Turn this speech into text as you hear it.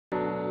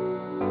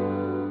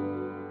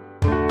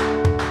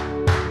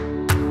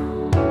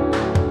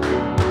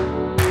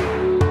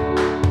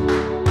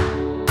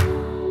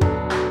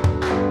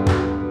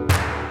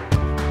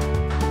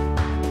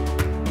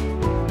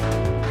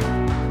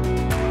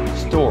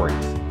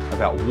stories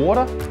about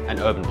water and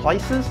urban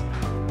places.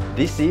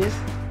 This is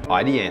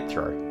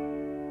Ideanthro.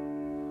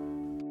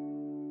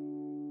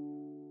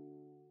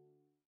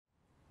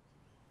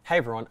 Hey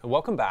everyone, and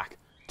welcome back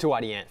to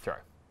Ideanthro.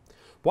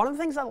 One of the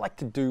things I like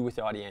to do with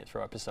the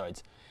Ideanthro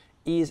episodes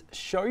is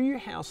show you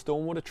how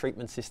stormwater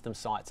treatment system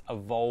sites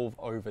evolve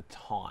over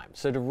time.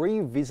 So to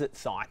revisit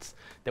sites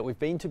that we've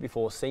been to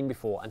before, seen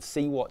before, and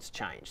see what's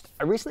changed.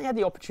 I recently had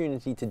the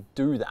opportunity to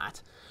do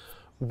that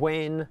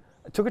when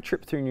I took a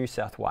trip through New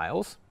South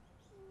Wales,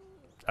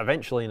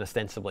 eventually and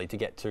ostensibly to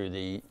get to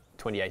the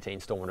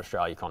 2018 Stormwater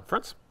Australia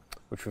Conference,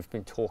 which we've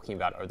been talking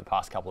about over the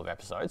past couple of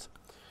episodes.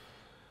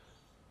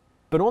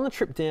 But on the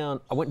trip down,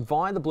 I went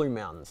via the Blue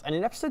Mountains, and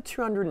in episode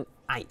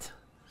 208,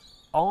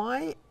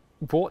 I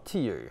brought to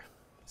you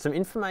some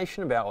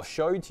information about, or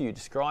showed to you,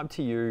 described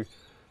to you,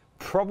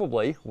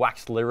 probably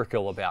waxed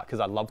lyrical about, because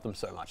I love them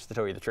so much, to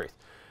tell you the truth,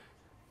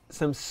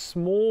 some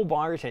small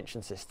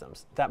bioretention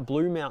systems that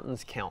Blue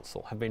Mountains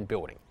Council have been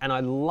building. And I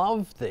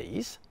love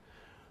these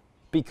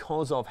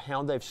because of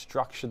how they've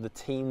structured the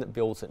team that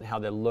builds it and how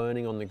they're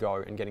learning on the go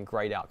and getting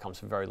great outcomes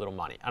for very little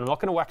money. And I'm not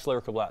going to wax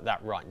lyrical about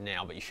that right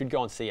now, but you should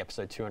go and see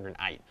episode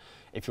 208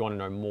 if you want to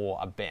know more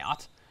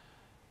about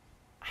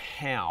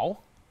how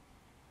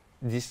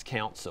this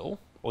council,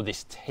 or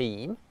this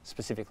team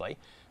specifically,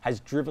 has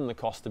driven the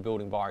cost of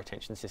building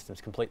bioretention systems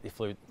completely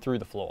through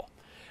the floor,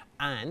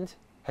 and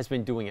has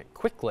been doing it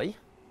quickly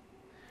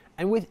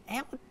and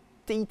without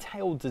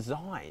detailed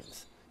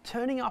designs,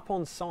 turning up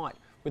on site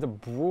with a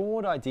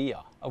broad idea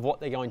of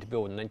what they're going to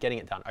build and then getting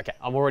it done. Okay,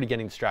 I'm already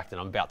getting distracted.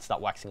 I'm about to start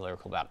waxing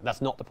lyrical about it.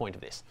 That's not the point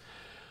of this.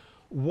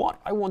 What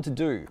I want to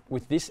do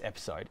with this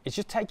episode is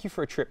just take you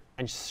for a trip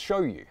and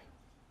show you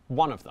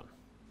one of them.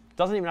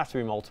 Doesn't even have to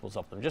be multiples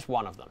of them, just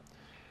one of them.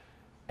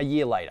 A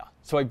year later.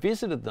 So I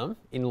visited them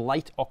in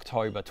late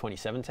October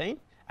 2017,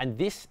 and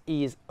this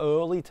is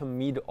early to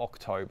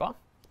mid-October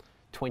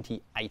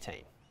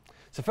 2018.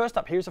 So first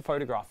up, here's a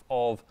photograph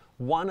of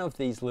one of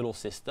these little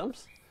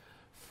systems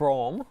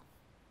from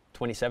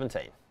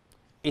 2017.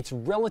 It's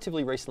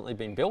relatively recently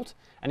been built,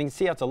 and you can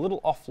see how it's a little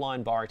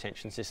offline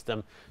bioretention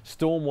system.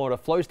 Stormwater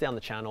flows down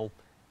the channel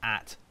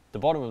at the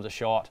bottom of the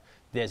shot.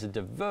 There's a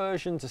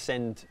diversion to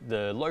send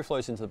the low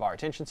flows into the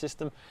bioretention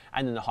system,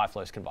 and then the high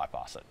flows can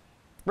bypass it.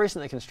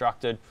 Recently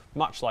constructed,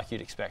 much like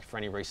you'd expect for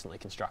any recently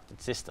constructed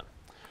system.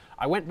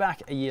 I went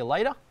back a year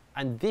later,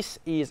 and this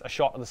is a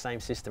shot of the same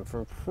system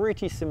from a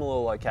pretty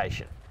similar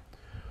location.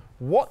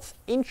 What's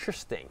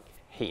interesting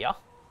here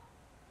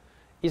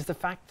is the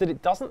fact that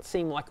it doesn't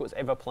seem like it was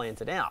ever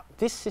planted out.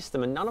 This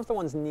system, and none of the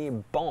ones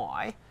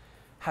nearby,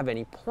 have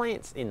any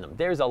plants in them.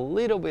 There is a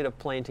little bit of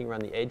planting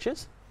around the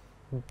edges,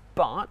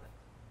 but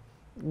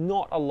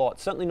not a lot,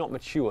 certainly not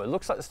mature. It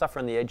looks like the stuff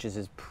around the edges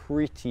is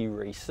pretty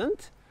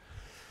recent.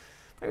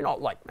 Maybe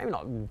not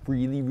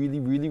really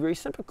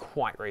recent, but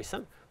quite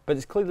recent. But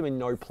there's clearly been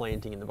no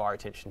planting in the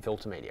bioretention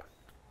filter media.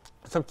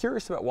 So I'm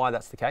curious about why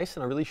that's the case,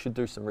 and I really should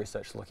do some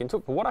research to look into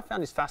it. But what I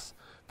found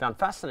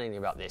fascinating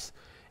about this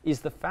is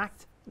the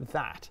fact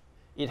that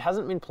it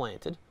hasn't been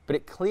planted, but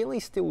it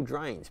clearly still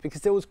drains, because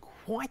there was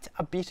quite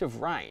a bit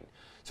of rain.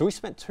 So we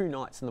spent 2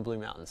 nights in the Blue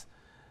Mountains.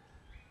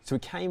 So we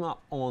came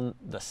up on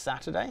the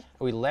Saturday, and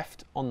we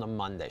left on the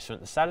Monday. So we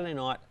spent the Saturday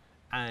night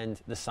and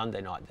the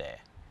Sunday night there.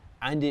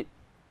 And it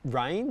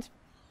rained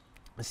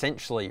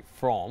essentially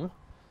from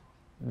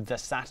the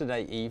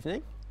Saturday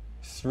evening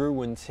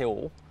through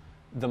until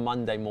the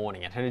Monday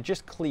morning. And it had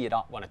just cleared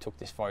up when I took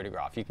this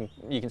photograph. You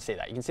can see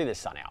that. You can see the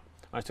sun out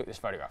when I took this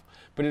photograph.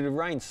 But it had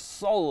rained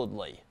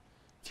solidly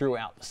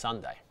throughout the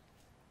Sunday.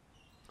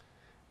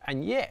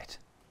 And yet,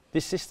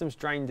 this system's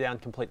drained down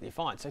completely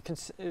fine. So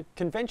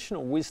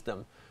conventional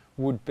wisdom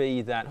would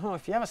be that,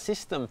 if you have a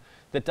system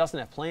that doesn't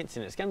have plants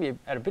in it, it's going to be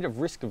at a bit of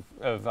risk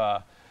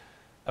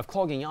of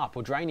clogging up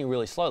or draining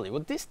really slowly.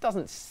 Well, this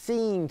doesn't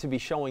seem to be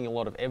showing a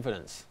lot of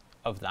evidence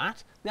of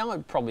that. Now,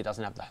 it probably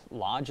doesn't have the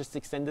largest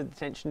extended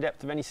detention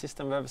depth of any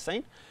system I've ever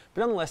seen,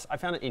 but nonetheless, I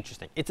found it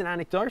interesting. It's an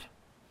anecdote.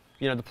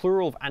 You know, the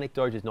plural of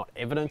anecdote is not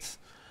evidence,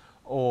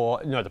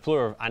 or no, the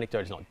plural of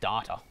anecdote is not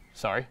data.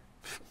 Sorry,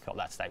 got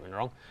that statement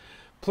wrong.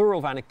 Plural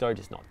of anecdote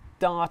is not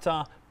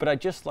data, but I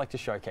just like to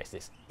showcase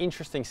this.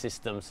 Interesting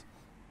systems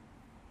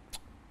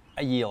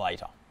a year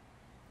later.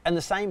 And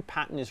the same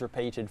pattern is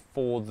repeated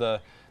for the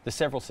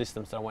several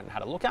systems that I went and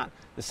had a look at.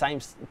 The same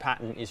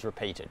pattern is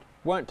repeated.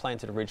 Weren't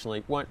planted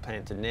originally, weren't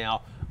planted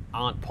now,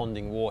 aren't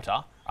ponding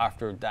water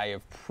after a day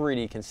of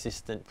pretty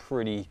consistent,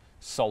 pretty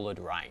solid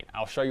rain.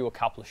 I'll show you a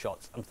couple of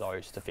shots of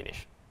those to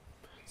finish.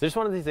 So just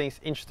one of these things,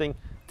 interesting,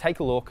 take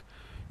a look.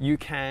 You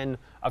can,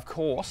 of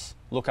course,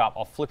 look up,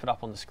 I'll flip it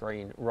up on the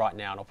screen right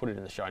now and I'll put it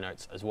in the show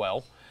notes as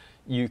well.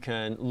 You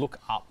can look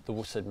up the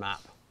WSID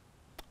map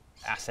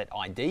asset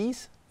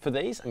IDs for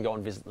these and go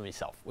and visit them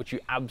yourself, which you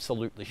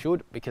absolutely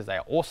should, because they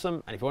are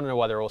awesome. And if you want to know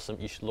why they're awesome,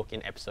 you should look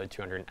in episode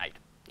 208.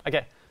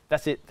 Okay,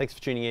 that's it. Thanks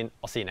for tuning in.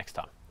 I'll see you next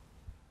time.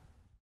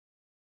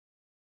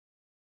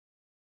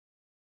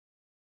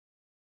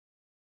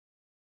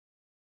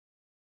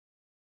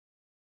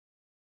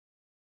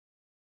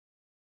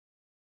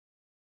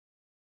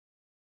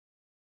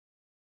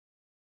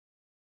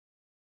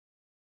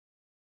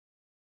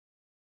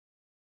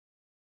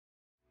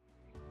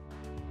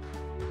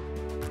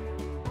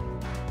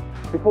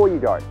 Before you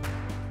go,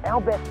 our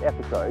best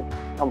episodes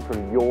come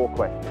from your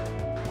questions.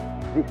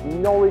 This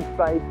knowledge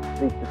base,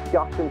 these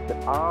discussions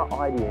that are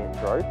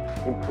Ideanthro,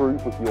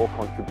 improve with your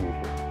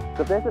contribution.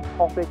 So if there's a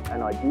topic,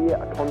 an idea,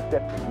 a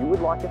concept that you would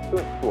like us to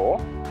explore,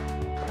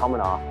 come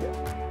and ask us.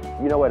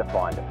 You know where to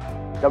find us.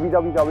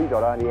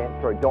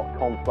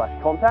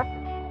 www.ideanthro.com/contact.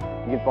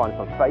 You can find us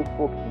on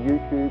Facebook,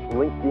 YouTube,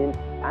 LinkedIn,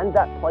 and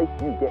that place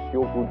you get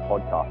your good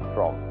podcasts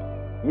from.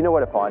 You know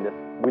where to find us.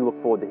 We look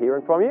forward to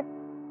hearing from you.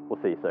 We'll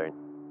see you soon.